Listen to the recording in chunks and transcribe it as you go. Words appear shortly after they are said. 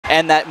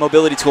and that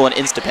mobility tool and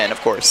insta-pin,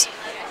 of course.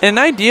 And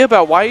an idea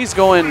about why he's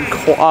going,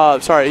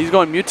 he's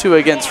going Mewtwo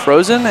against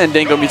Frozen and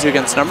didn't go Mewtwo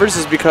against Numbers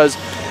is because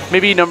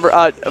maybe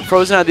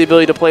Frozen had the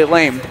ability to play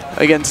lame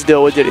against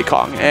Dill with Diddy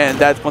Kong, and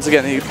that's once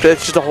again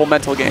that's just a whole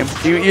mental game.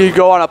 You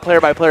go on a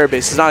player-by-player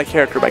basis, not a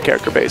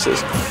character-by-character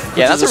basis.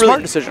 Yeah, that's a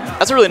smart decision.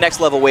 That's a really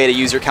next-level way to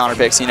use your counter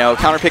picks. You know,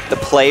 counter pick the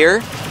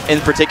player in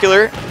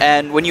particular,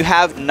 and when you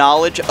have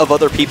knowledge of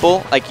other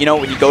people, like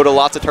when you go to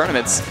lots of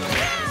tournaments,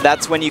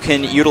 that's when you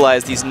can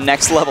utilize these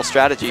next-level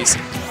strategies.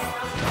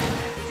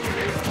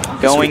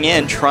 Going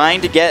in,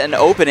 trying to get an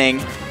opening.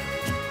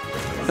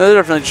 They're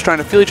definitely just trying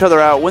to feel each other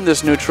out, win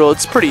this neutral.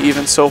 It's pretty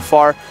even so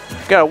far.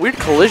 Got a weird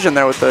collision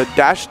there with the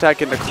dash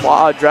attack into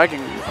Claw,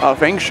 dragging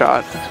Fang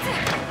Shot.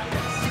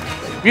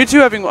 Mewtwo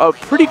having a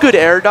pretty good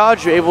air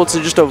dodge. You're able to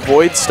just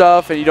avoid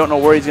stuff, and you don't know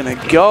where he's going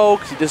to go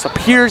because he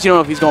disappears. You don't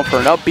know if he's going for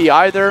an up B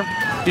either.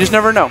 You just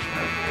never know.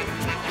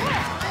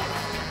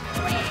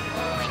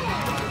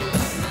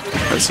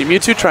 Let's see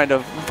Mewtwo trying to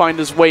find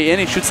his way in.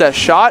 He shoots that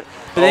shot,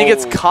 but then he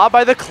gets caught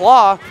by the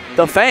Claw,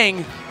 the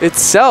Fang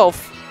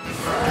itself.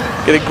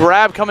 Get a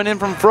grab coming in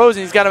from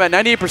Frozen. He's got him at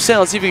 98%.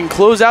 Let's see if he can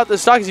close out the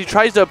stock as he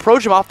tries to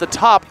approach him off the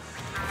top.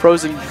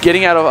 Frozen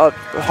getting out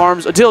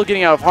of Dill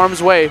getting out of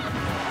harm's way.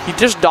 He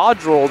just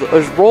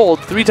rolled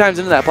 3 times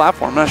into that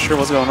platform. I'm not sure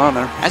what's going on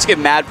there. I just give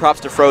mad props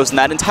to Frozen.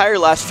 That entire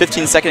last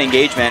 15-second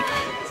engagement,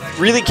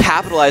 really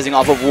capitalizing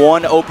off of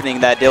one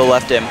opening that Dill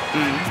left him.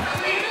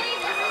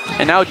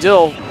 And now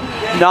Dill,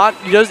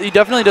 he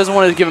definitely doesn't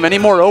want to give him any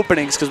more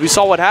openings because we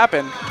saw what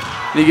happened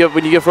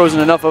when you give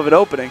Frozen enough of an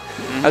opening.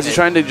 As he's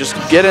trying to just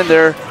get in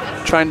there,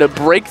 trying to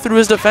break through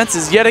his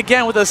defenses yet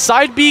again with a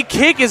side B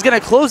kick, is going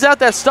to close out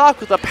that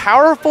stock with a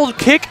powerful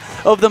kick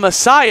of the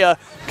Messiah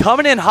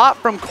coming in hot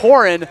from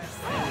Corrin.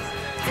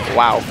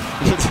 Wow.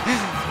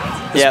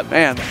 Yeah,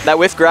 man. That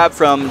whiff grab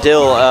from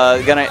Dill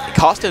going to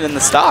cost it in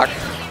the stock.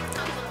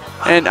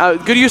 And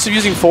good use of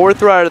using forward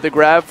throw out of the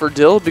grab for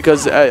Dill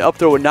because up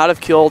throw would not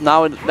have killed.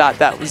 Now that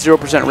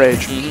 0%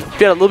 rage. If you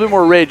had a little bit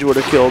more rage, it would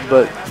have killed.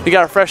 But you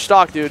got a fresh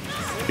stock, dude.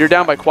 You're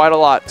down by quite a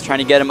lot. Trying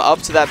to get him up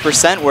to that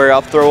percent where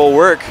up throw will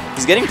work.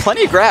 He's getting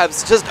plenty of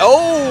grabs. Just,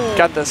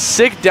 got the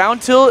sick down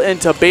tilt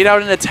into bait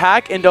out an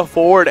attack into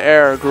forward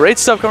air. Great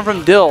stuff coming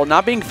from Dill.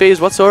 Not being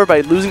phased whatsoever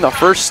by losing the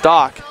first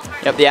stock.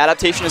 Yep, the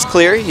adaptation is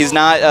clear. He's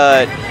not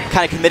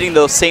kind of committing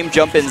those same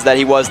jump-ins that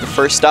he was the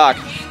first stock.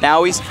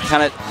 Now he's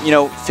kind of,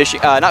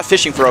 fishing, not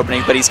fishing for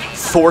openings, but he's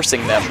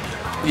forcing them.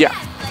 Yeah.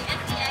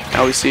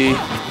 Now we see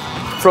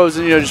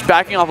Frozen, just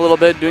backing off a little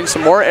bit, doing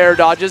some more air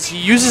dodges. He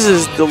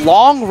uses the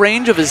long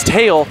range of his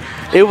tail,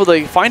 able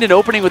to find an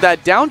opening with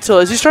that down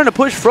tilt as he's trying to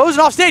push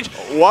Frozen off stage.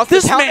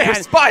 This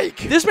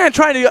man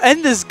trying to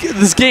end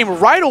this game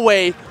right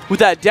away with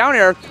that down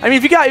air. I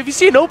mean, if you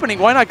see an opening,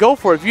 why not go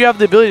for it? If you have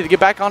the ability to get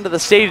back onto the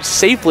stage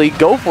safely,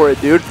 go for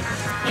it, dude.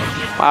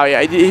 Wow,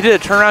 yeah, he did a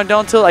turnaround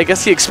down tilt. I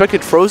guess he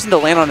expected Frozen to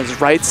land on his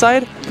right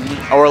side.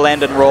 Or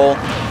land and roll,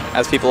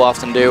 as people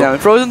often do. Yeah,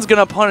 and Frozen's going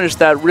to punish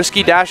that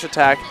risky dash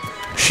attack.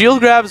 Shield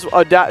grabs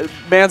a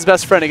man's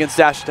best friend against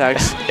dash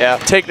attacks. Yeah.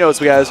 Take notes,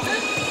 guys.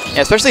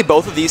 Yeah, especially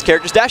both of these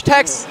characters. Dash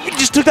attacks. He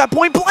just took that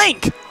point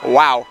blank.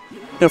 Wow.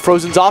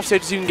 Frozen's off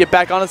stage so he can get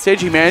back on the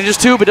stage. He manages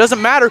to, but it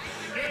doesn't matter.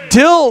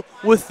 Dill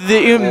with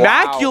the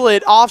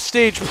immaculate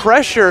offstage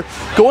pressure,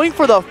 going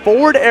for the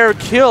forward air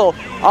kill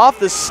off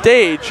the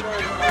stage.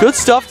 Good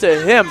stuff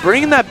to him,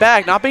 bringing that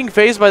back, not being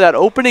phased by that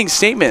opening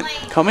statement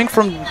coming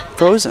from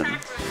Frozen.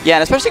 Yeah,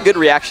 and especially good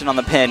reaction on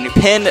the pin.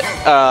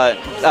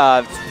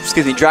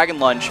 Dragon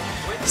Lunge.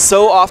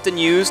 So often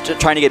used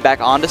trying to get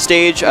back onto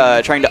stage,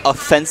 trying to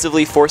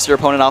offensively force your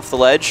opponent off the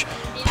ledge.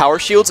 Power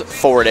shields,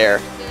 forward air.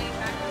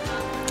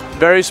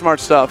 Very smart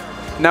stuff.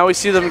 Now we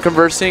see them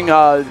conversing.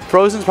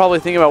 Frozen's probably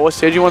thinking about what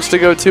stage he wants to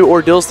go to,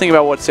 or Dill's thinking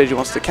about what stage he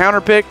wants to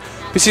counterpick.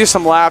 We see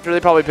some laughter. They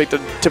probably picked a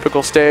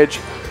typical stage.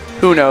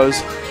 Who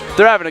knows?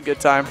 They're having a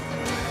good time.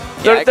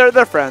 Yeah,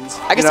 they're friends.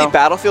 I can see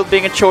Battlefield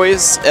being a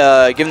choice,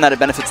 given that it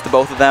benefits the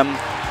both of them.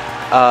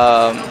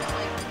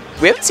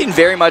 We haven't seen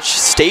very much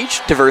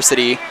stage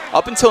diversity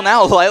up until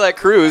now. Lilac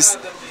Cruise.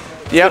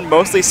 Yeah,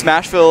 mostly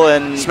Smashville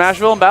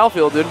and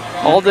Battlefield, dude.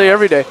 All day,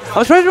 every day.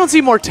 I'm surprised we don't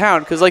see more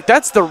Town, because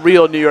that's the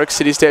real New York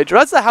City stage. Or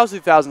that's the House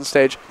 2000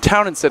 stage.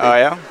 Town and City. Oh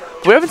yeah.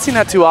 We haven't seen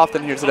that too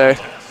often here today.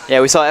 Yeah,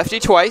 we saw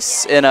FD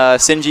twice in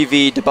Sinji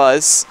v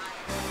DeBuzz.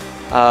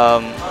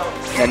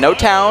 No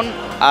Town.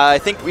 I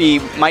think we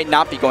might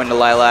not be going to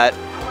Lilat.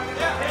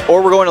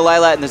 Or we're going to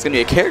Lilat and there's going to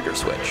be a character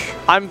switch.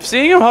 I'm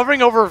seeing him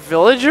hovering over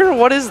Villager?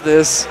 What is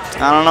this?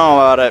 I don't know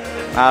about it.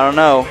 I don't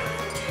know.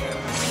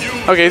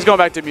 Okay, he's going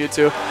back to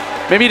Mewtwo.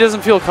 Maybe he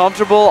doesn't feel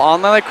comfortable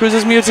on Lilac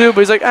Cruise's Mewtwo, but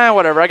he's like,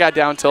 whatever, I got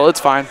down tilt, it's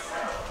fine.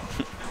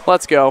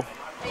 Let's go.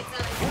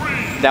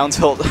 Down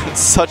tilt,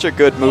 it's such a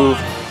good move.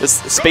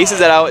 Just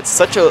spaces it out, it's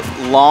such a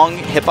long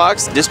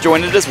hitbox,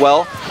 disjointed as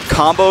well.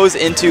 Combos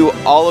into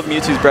all of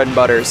Mewtwo's bread and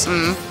butters.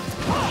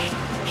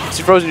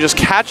 See Frozen just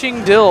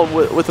catching Dill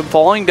with him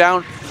falling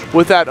down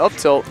with that up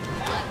tilt.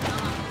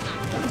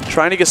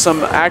 Trying to get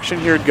some action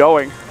here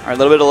going. All right, a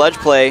little bit of ledge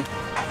play.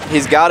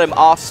 He's got him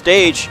off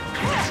stage.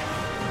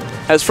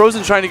 As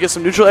Frozen trying to get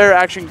some neutral air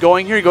action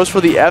going here, he goes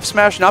for the F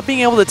smash, not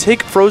being able to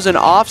take Frozen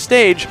off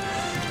stage.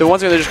 But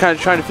once again, they're just kind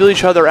of trying to feel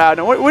each other out.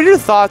 Now, what are your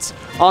thoughts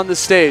on the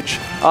stage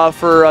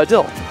for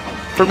Dill?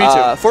 For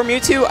Mewtwo? For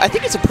Mewtwo, I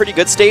think it's a pretty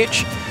good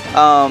stage,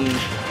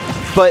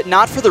 but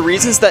not for the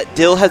reasons that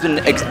Dill has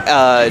been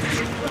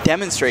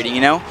demonstrating,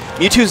 you know?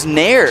 Mewtwo's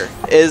Nair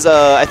is,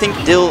 I think,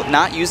 Dill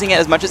not using it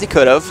as much as he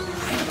could have,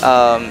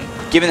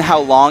 given how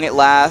long it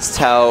lasts,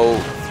 how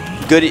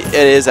good it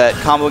is at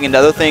comboing into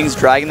other things,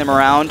 dragging them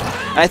around.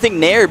 And I think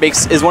Nair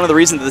is one of the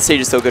reasons that the stage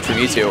is so good for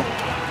Mewtwo.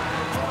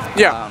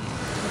 Yeah.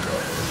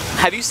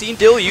 Have you seen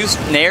Dill use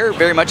Nair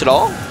very much at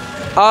all?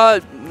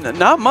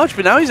 Not much,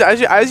 but now he's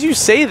as you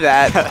say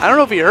that, I don't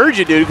know if he heard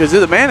you, dude, because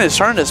the man is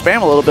starting to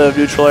spam a little bit of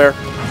neutral air.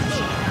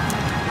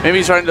 Maybe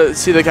he's trying to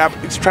see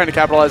he's trying to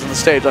capitalize on the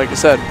stage, like I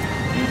said.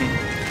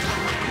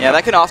 Yeah,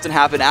 that can often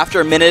happen.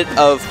 After a minute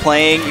of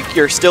playing,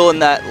 you're still in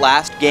that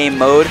last game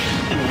mode.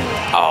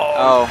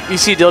 Oh. You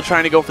see Dill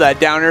trying to go for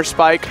that down air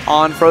spike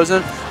on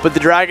Frozen, but the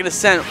Dragon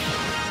Ascent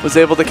was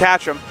able to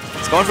catch him.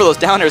 He's going for those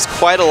down airs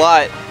quite a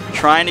lot,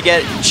 trying to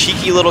get a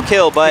cheeky little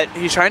kill, but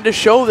he's trying to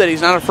show that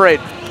he's not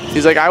afraid.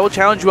 He's like, I will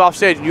challenge you off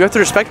stage, and you have to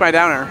respect my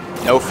down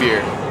air. No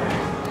fear.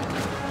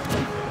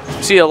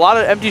 You see a lot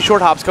of empty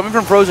short hops coming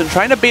from Frozen,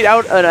 trying to bait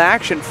out an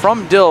action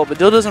from Dill, but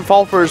Dill doesn't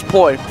fall for his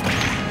ploy.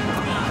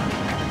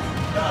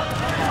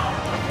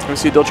 We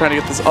see Dill trying to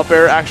get this up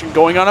air action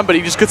going on him, but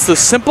he just gets the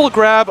simple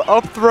grab,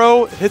 up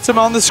throw, hits him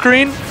on the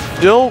screen.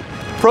 Dill,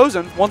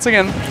 Frozen, once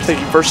again,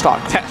 taking first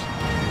stock.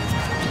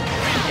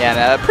 Yeah,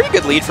 and a pretty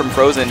good lead from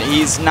Frozen.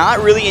 He's not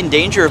really in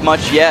danger of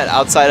much yet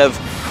outside of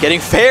getting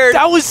fared.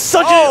 That was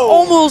such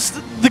almost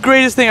the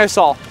greatest thing I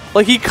saw.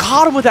 Like, he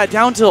caught him with that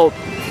down tilt,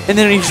 and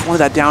then he just wanted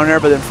that down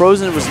air, but then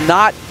Frozen was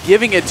not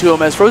giving it to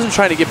him as Frozen's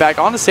trying to get back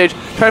on the stage,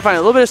 trying to find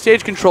a little bit of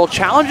stage control,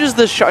 challenges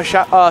the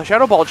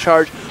Shadow Ball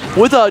charge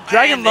with a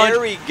Dragon Lunge.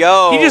 There we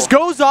go. He just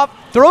goes up,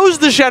 throws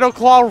the Shadow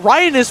Claw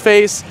right in his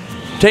face,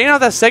 taking out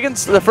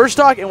the first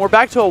stock, and we're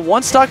back to a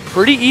one stock,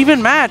 pretty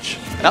even match.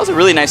 That was a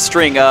really nice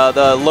string.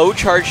 The low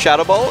charge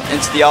Shadow Ball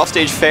into the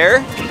offstage fair.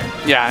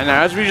 Yeah, and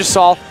as we just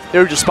saw, they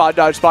were just spot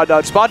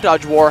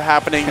dodge war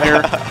happening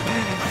here.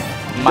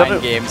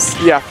 Mind games.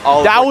 Yeah,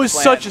 that was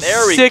such a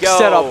sick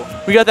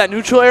setup. We got that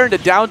neutral air into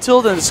down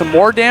tilt and some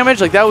more damage.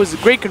 Like, that was a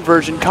great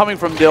conversion coming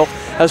from Dill.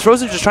 As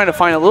Frozen's just trying to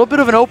find a little bit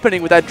of an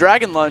opening with that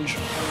Dragon Lunge.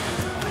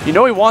 You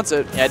know he wants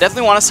it. Yeah, I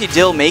definitely want to see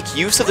Dill make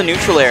use of the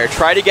neutral air.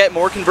 Try to get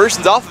more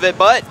conversions off of it,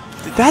 but...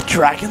 Did that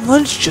Dragon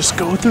Lunge just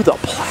go through the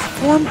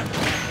platform?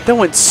 That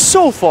went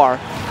so far.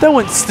 That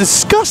went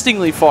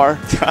disgustingly far.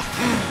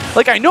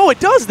 Like, I know it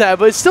does that,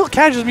 but it still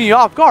catches me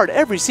off guard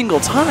every single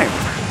time.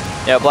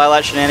 Yeah,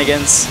 Blylat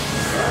shenanigans.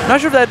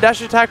 Not sure if that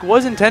dash attack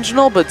was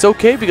intentional, but it's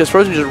okay because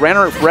Frozen just ran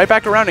right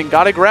back around and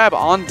got a grab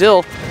on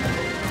Dill.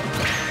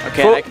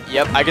 Okay,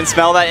 I can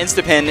smell that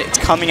insta-pin. It's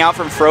coming out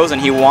from Frozen.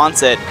 He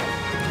wants it.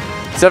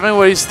 It's definitely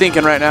what he's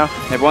thinking right now.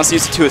 He wants to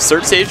use it to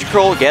assert stage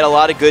control, get a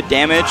lot of good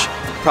damage,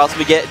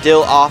 possibly get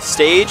Dill off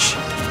stage.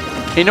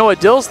 You know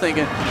what Dill's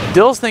thinking?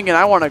 Dill's thinking,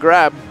 I want to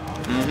grab.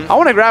 I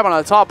want to grab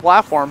on the top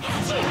platform.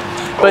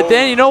 But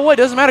then, you know what?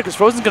 It doesn't matter because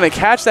Frozen's going to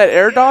catch that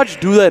air dodge,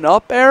 do that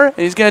up air, and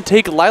he's going to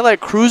take Lilac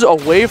Cruise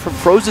away from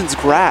Frozen's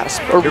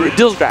grasp, or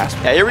Dill's grasp.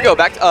 Yeah, here we go.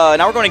 Back.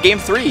 Now we're going to Game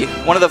 3.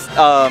 One of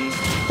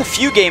the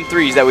few Game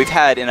 3s that we've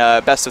had in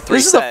a best-of-3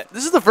 set.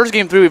 This is the first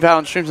Game 3 we've had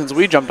on stream since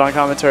we jumped on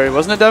commentary,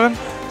 wasn't it, Devin?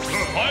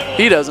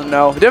 He doesn't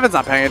know. Devin's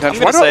not paying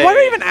attention. Why do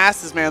I even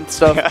ask this man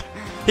stuff?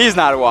 He's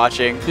not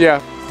watching.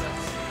 Yeah.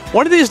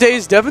 One of these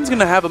days, Devin's going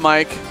to have a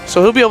mic,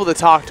 so he'll be able to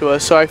talk to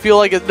us. So I feel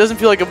like it doesn't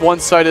feel like a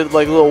one-sided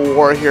like little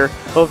war here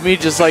of me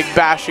just like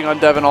bashing on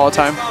Devin all the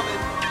time.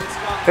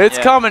 It's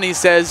coming, he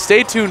says.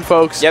 Stay tuned,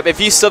 folks. Yep,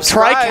 if you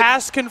subscribe...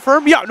 TriCast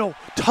confirm? Yeah, no.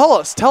 Tell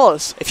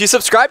us. If you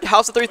subscribe to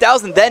House of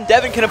 3000, then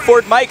Devin can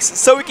afford mics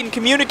so we can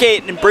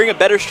communicate and bring a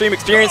better stream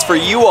experience for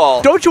you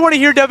all. Don't you want to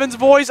hear Devin's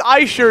voice?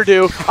 I sure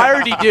do. I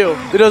already do.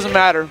 It doesn't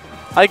matter.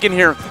 I can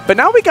hear him. But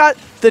now we got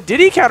the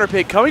Diddy counter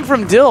pick coming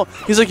from Dill.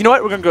 He's like, you know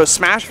what? We're going to go to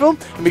Smashville.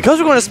 And because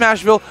we're going to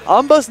Smashville,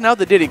 I'm busting out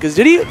the Diddy. Because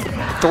Diddy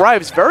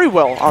thrives very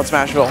well on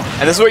Smashville.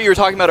 And this is what you were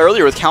talking about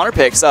earlier with counter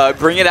picks.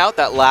 Bring it out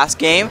that last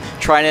game.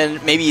 Trying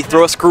to maybe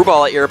throw a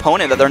screwball at your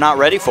opponent that they're not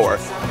ready for.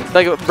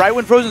 Like, right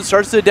when Frozen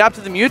starts to adapt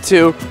to the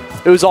Mewtwo,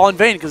 it was all in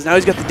vain. Because now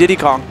he's got the Diddy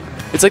Kong.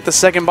 It's like the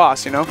second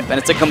boss, you know? And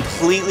it's a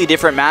completely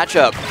different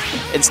matchup.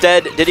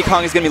 Instead, Diddy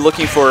Kong is going to be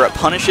looking for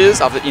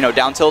punishes off,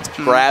 down tilt,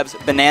 grabs,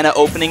 banana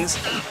openings.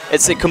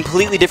 It's a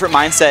completely different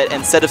mindset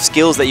and set of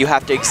skills that you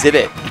have to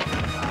exhibit.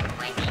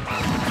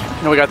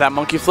 Now we got that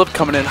monkey flip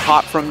coming in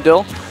hot from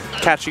Dill,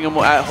 catching him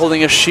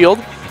holding a shield.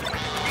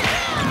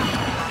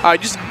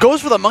 Just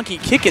goes for the monkey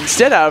kick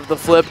instead out of the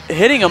flip,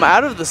 hitting him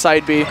out of the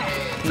side B.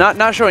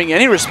 Not showing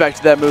any respect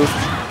to that move.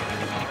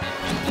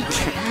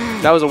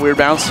 That was a weird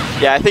bounce.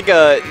 Yeah, I think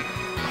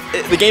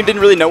the game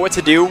didn't really know what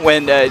to do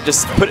when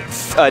just put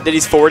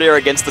Diddy's forward air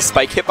against the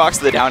spike hitbox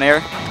of the down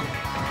air.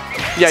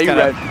 Yeah, you're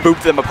right.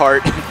 Booped them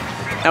apart.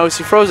 Now we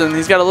see Frozen.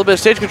 He's got a little bit of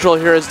stage control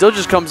here as Dill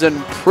just comes in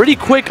pretty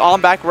quick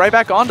right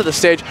back onto the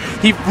stage.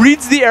 He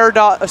reads the air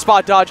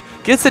spot dodge,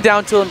 gets the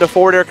down tilt into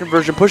forward air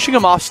conversion, pushing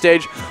him off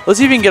stage. Let's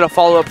see if he can get a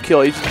follow-up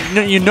kill.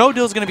 You know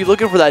Dill's going to be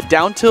looking for that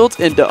down tilt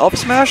into up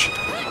smash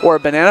or a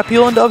banana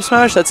peel into up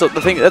smash. That's the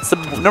thing. That's the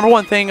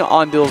 #1 thing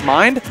on Dill's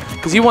mind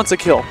because he wants a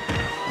kill.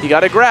 He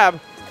got a grab.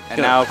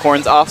 And now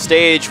Corn's off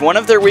stage. One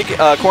of their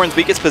Corn's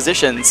weakest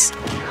positions.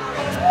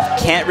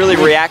 Can't really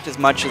react as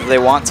much as they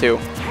want to.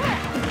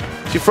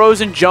 See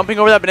Frozen jumping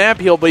over that banana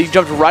peel, but he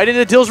jumped right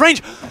into Dill's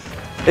range.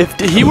 If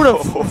he would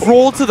have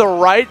rolled to the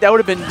right, that would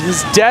have been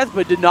his death,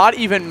 but did not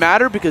even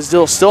matter because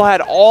Dill still had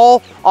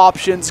all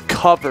options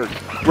covered.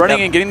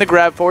 Running and getting the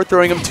grab, forward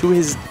throwing him to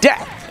his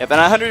death. Yep,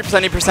 and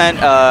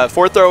 170%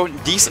 forward throw,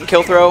 decent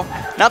kill throw.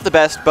 Not the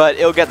best, but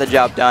it'll get the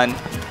job done,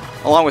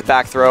 along with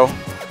back throw.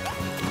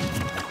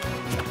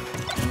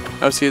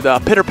 I see the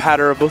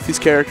pitter-patter of both these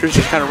characters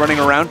just kind of running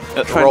around,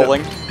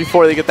 rolling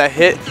before they get that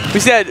hit. We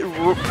see that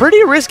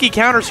pretty risky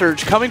counter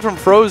surge coming from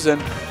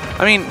Frozen.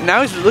 I mean,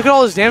 now look at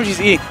all this damage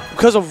he's eating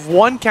because of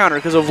one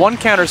counter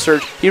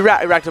surge. He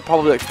racked up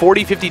probably like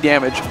 40, 50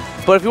 damage.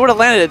 But if he would have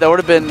landed it, that would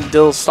have been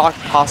Dill's stock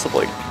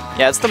possibly.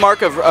 Yeah, it's the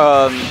mark of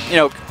you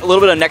know, a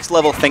little bit of next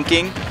level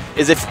thinking.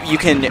 Is if you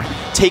can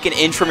take an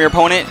inch from your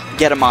opponent,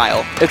 get a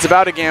mile. It's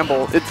about a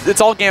gamble.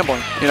 It's all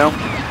gambling, you know.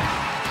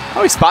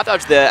 Oh, he spot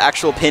dodged the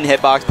actual pin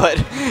hitbox, but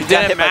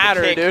didn't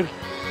matter, dude.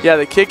 Yeah,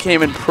 the kick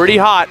came in pretty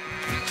hot.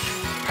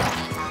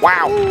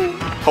 Wow.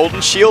 Holding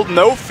shield,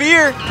 no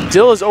fear.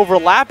 Dill is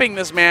overlapping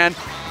this man.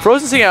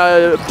 Frozen seeing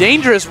a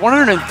dangerous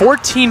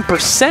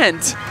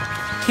 114%.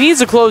 He needs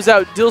to close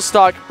out Dill's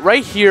stock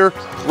right here,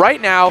 right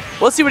now.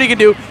 Let's see what he can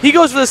do. He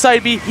goes for the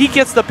side B, he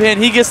gets the pin,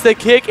 he gets the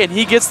kick, and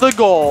he gets the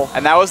goal.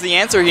 And that was the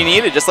answer he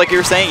needed, just like you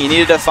were saying. He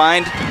needed to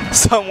find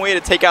some way to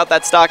take out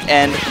that stock,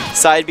 and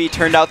side B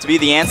turned out to be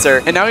the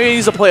answer. And now he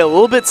needs to play a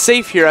little bit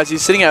safe here as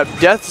he's sitting at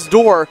death's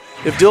door.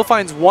 If Dill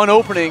finds one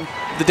opening,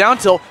 the down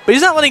tilt, but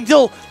he's not letting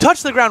Dill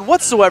touch the ground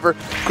whatsoever.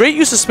 Great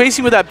use of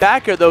spacing with that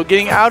back air, though,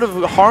 getting out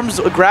of harm's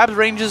grab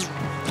ranges,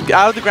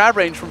 out of the grab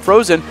range from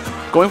Frozen,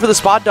 going for the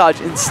spot dodge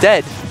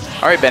instead.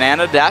 All right,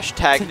 banana dash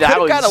tag. Could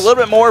have gotten a little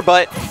bit more,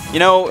 but, you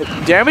know,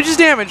 damage is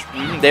damage.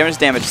 Damage is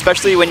damage,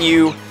 especially when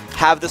you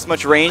have this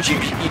much range.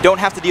 You don't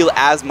have to deal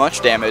as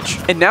much damage.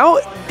 And now,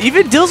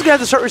 even Dill's going to have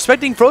to start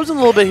respecting Frozen a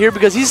little bit here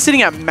because he's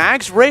sitting at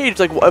max rage.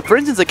 Like, for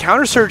instance, a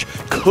counter surge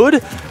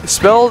could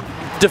spell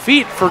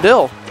defeat for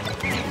Dill.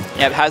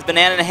 Yeah, has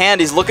banana in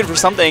hand. He's looking for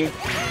something. I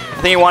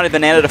think he wanted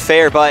banana to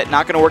fair, but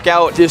not going to work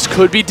out. This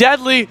could be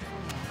deadly.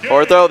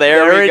 Forward throw,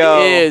 there we go.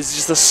 There it is.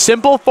 Just a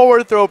simple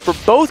forward throw for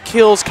both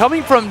kills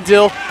coming from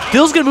Dill.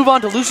 Dill's going to move on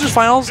to Losers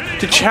Finals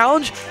to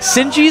challenge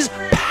Sinji's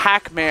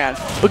Pac-Man.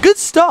 But good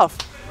stuff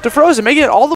to Frozen, making it all the